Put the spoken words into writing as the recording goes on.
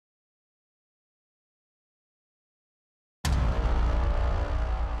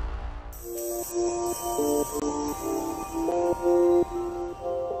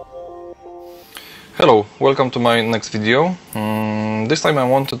Hello, welcome to my next video. This time I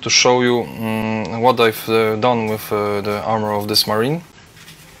wanted to show you what I've done with the armor of this marine.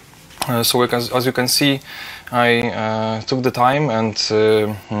 As you can see, I took the time and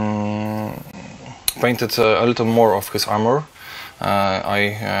painted a little more of his armor.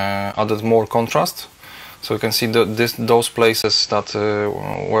 I added more contrast, so you can see those places that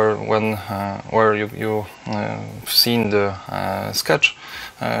where you've seen the sketch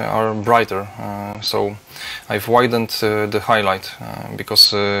are brighter. So I've widened the highlight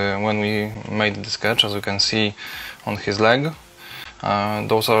because when we made the sketch, as you can see on his leg,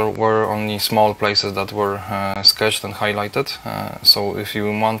 those were only small places that were sketched and highlighted. So if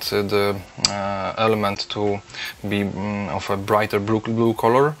you want the element to be of a brighter blue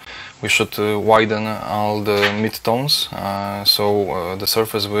color, we should widen all the mid-tones, so the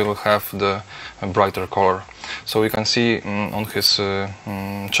surface will have the brighter color. So you can see on his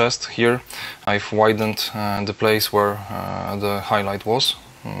chest here, I've widened the place where the highlight was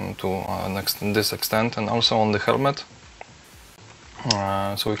to this extent, and also on the helmet.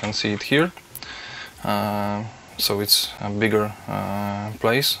 So we can see it here. So it's a bigger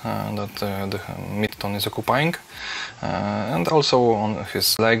place that the mid-tone is occupying, and also on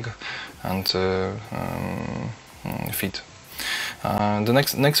his leg and feet. The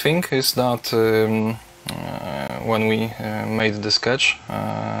next thing is that when we made the sketch,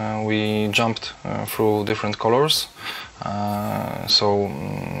 we jumped through different colors. So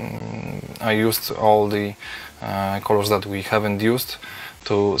I used all the colors that we haven't used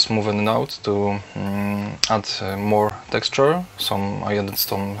to smoothen it out, to add more texture. I added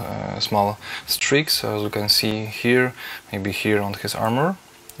some small streaks, as you can see here, maybe here on his armor,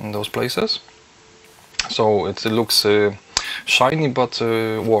 in those places. So it looks shiny but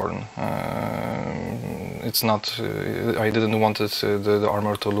worn. It's not. I didn't want the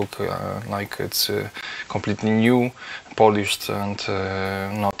armor to look like it's completely new, polished, and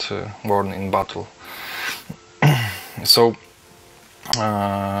not worn in battle. So,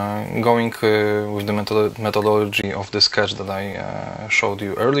 going with the methodology of the sketch that I showed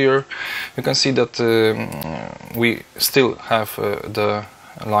you earlier, you can see that we still have the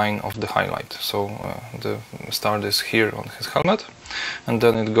line of the highlight. So the start is here on his helmet, and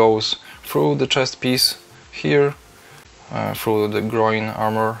then it goes through the chest piece here, through the groin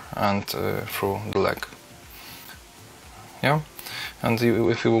armor, and through the leg. Yeah. And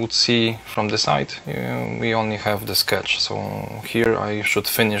if you would see from the side, we only have the sketch. So here I should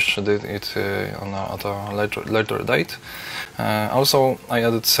finish it at a later date. Also, I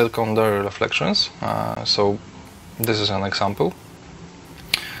added secondary reflections. So this is an example.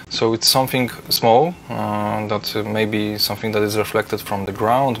 So it's something small, that maybe something that is reflected from the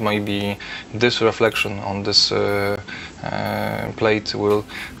ground. Maybe this reflection on this plate will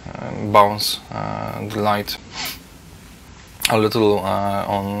bounce the light a little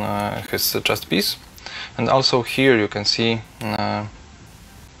on his chest piece. And also here you can see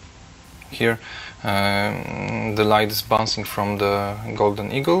here the light is bouncing from the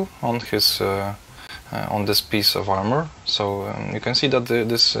golden eagle on his on this piece of armor. So you can see that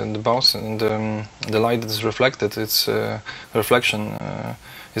the bounce and the light that is reflected, its reflection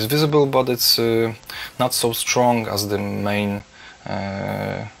is visible, but it's not so strong as the main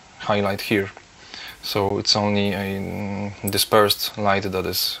highlight here. So it's only a dispersed light that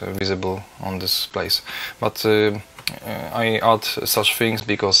is visible on this place. But I add such things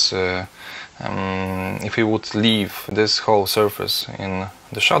because if we would leave this whole surface in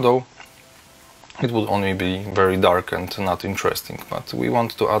the shadow, it would only be very dark and not interesting. But we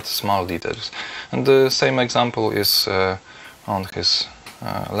want to add small details. And the same example is on his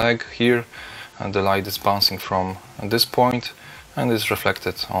leg here. And the light is bouncing from this point and is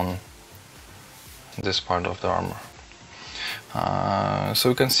reflected on this part of the armor. So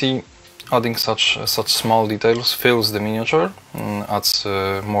you can see adding such small details fills the miniature, adds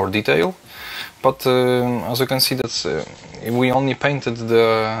more detail. But as you can see, that we only painted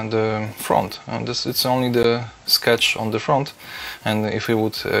the front, and it's only the sketch on the front. And if we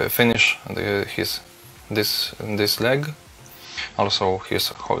would finish this leg, also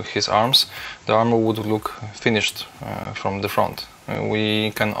his arms, the armor would look finished from the front.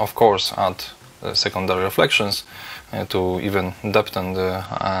 We can of course add secondary reflections to even deepen the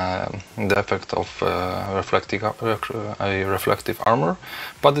effect of a reflective armor,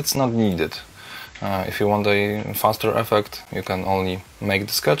 but it's not needed. If you want a faster effect, you can only make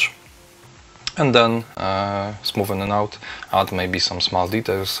the sketch and then smoothen it out, add maybe some small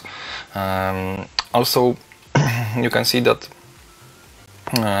details. Also, you can see that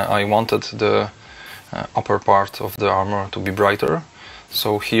I wanted the upper part of the armor to be brighter.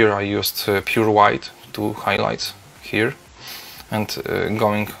 So here I used pure white to highlight here, and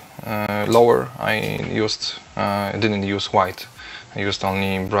going lower I didn't use white. I used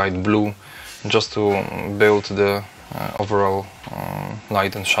only bright blue just to build the overall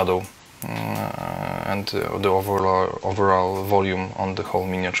light and shadow and the overall volume on the whole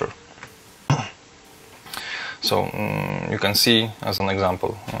miniature. So you can see as an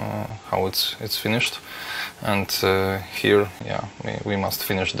example how it's finished, and here, yeah, we must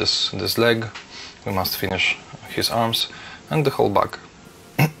finish this leg, we must finish his arms and the whole back.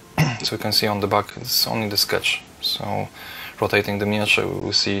 So you can see on the back it's only the sketch. So rotating the miniature, we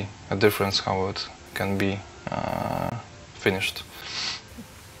will see a difference how it can be finished.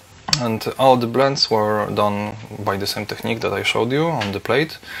 And all the blends were done by the same technique that I showed you on the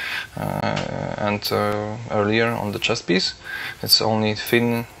plate and earlier on the chest piece. It's only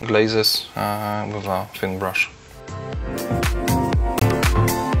thin glazes with a thin brush.